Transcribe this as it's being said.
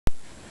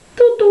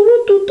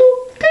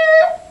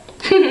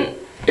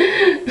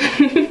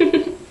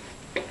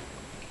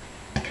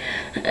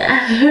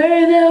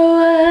heard there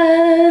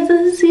was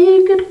a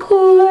secret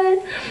chord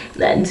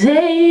that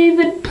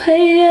David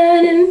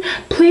played and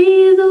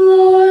pleased the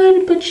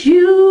Lord, but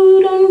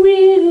you don't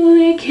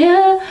really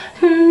care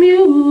for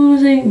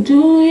music,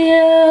 do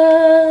ya?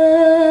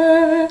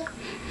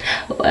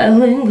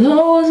 Well, it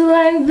goes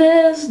like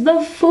this: the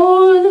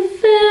fourth, the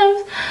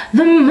fifth,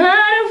 the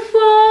minor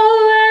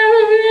fall, and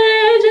the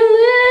major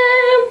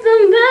lift, the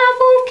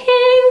baffled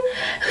king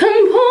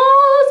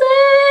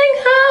composing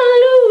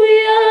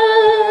hallelujah,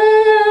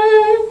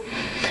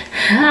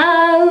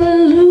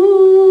 hallelujah,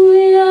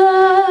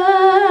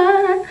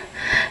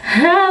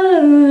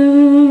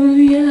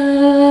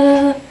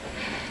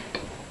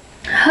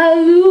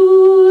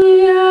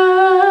 hallelujah,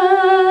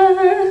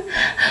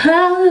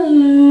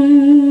 hallelujah.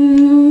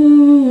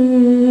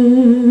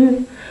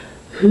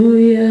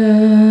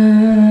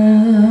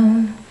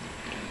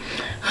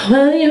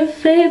 Well, your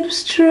faith was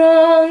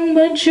strong,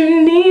 but you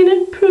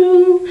needed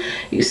proof.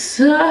 You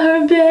saw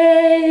her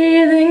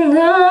bathing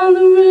on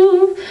the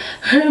roof,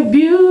 her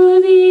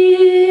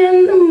beauty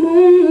in the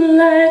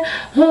moonlight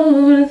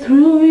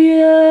overthrew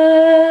ya.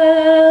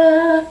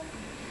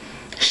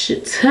 She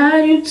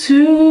tied you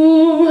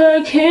to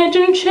her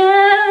kitchen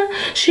chair,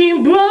 she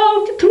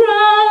broke your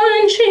throne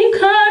and she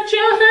cut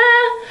your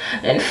hair,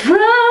 and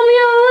from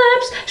your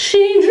lips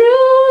she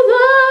drew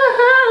the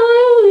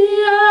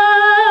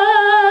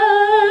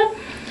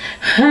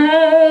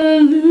hallelujah,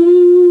 hallelujah,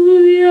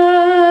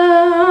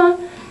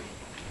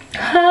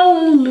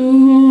 hallelujah,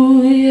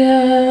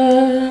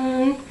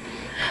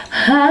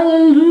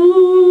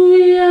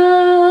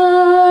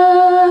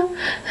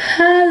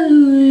 hallelujah.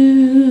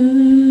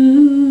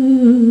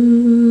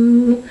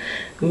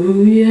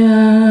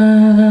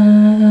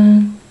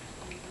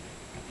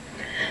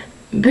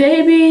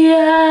 Baby,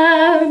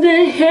 I've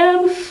been here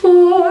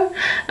before.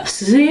 I've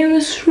seen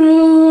this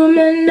room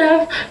and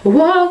I've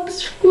walked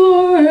this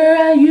floor.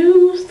 I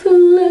used to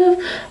live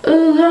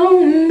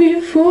alone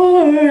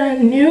before I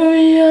knew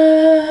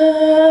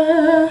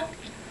ya.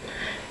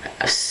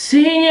 I've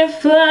seen your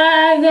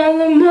flag on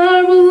the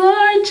marble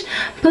arch,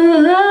 but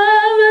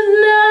love is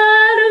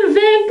not a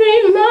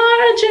victory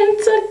march.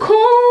 It's a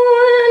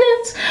cold and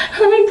it's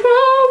a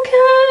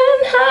broken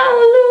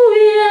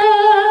hallelujah.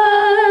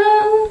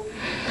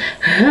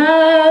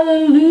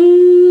 Hallelujah,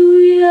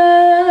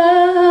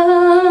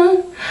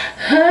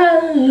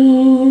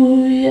 hallelujah,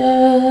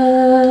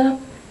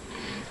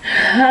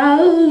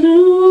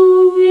 hallelujah,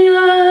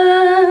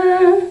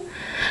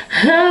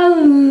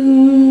 hallelujah.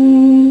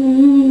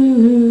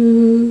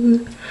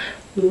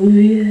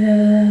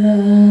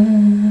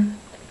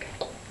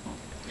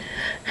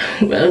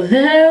 Well,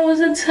 there was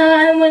a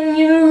time when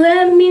you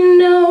let me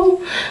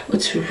know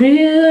what's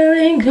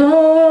really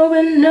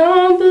going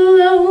on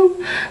below,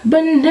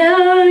 but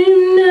now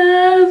you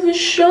never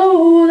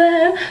show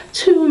that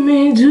to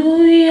me,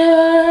 do ya?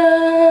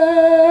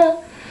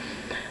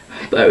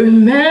 But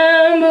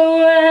remember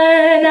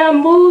when I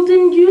moved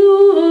in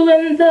you,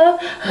 and the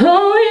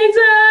whole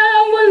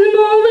town was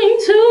moving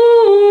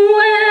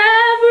too, and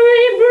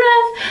every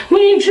breath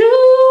we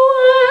drew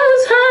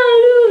was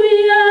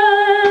hallelujah,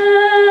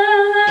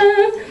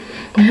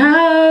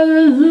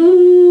 hallelujah,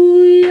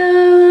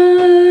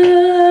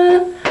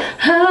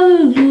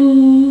 hallelujah,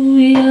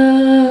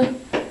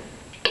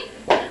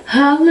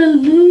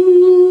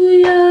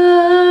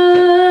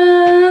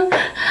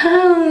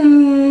 hallelujah.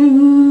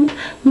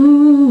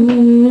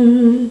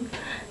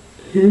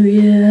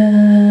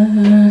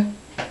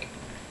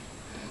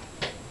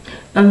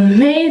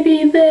 Maybe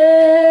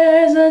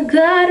there's a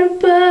God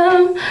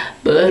above,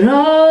 but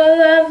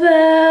all I've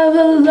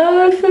ever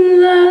learned from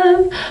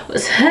love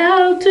was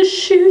how to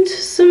shoot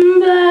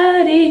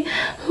somebody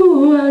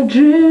who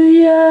outdrew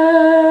ya.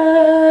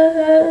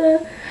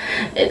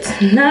 It's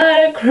not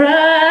a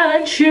cry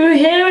that you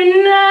hear at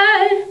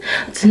night.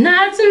 It's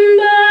not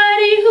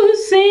somebody who's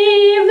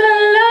seen the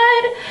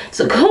light. It's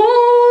a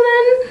cold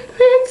and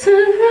it's a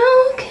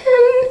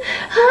broken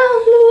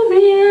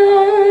hallelujah.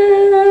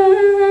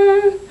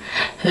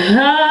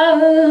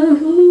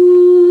 Hallelujah,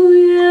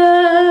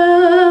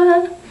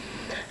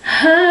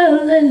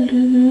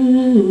 hallelujah,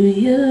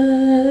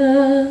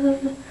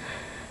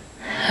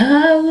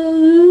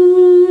 hallelujah,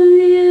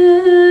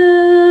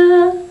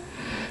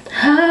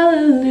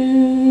 hallelujah.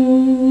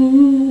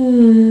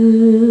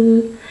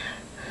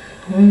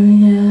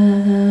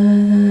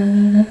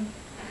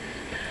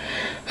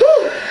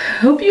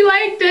 Hope you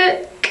liked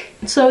it.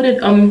 So did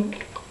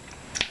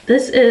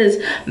this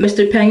is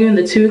Mr. Penguin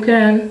the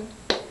Toucan,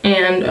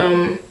 and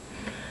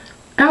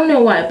I don't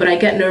know why, but I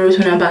get nervous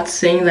when I'm about to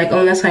sing, like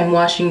unless I'm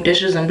washing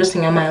dishes, I'm just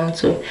singing on my own,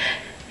 so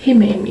he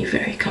made me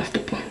very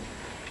comfortable.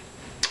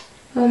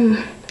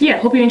 Yeah,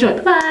 hope you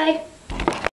enjoyed. Bye!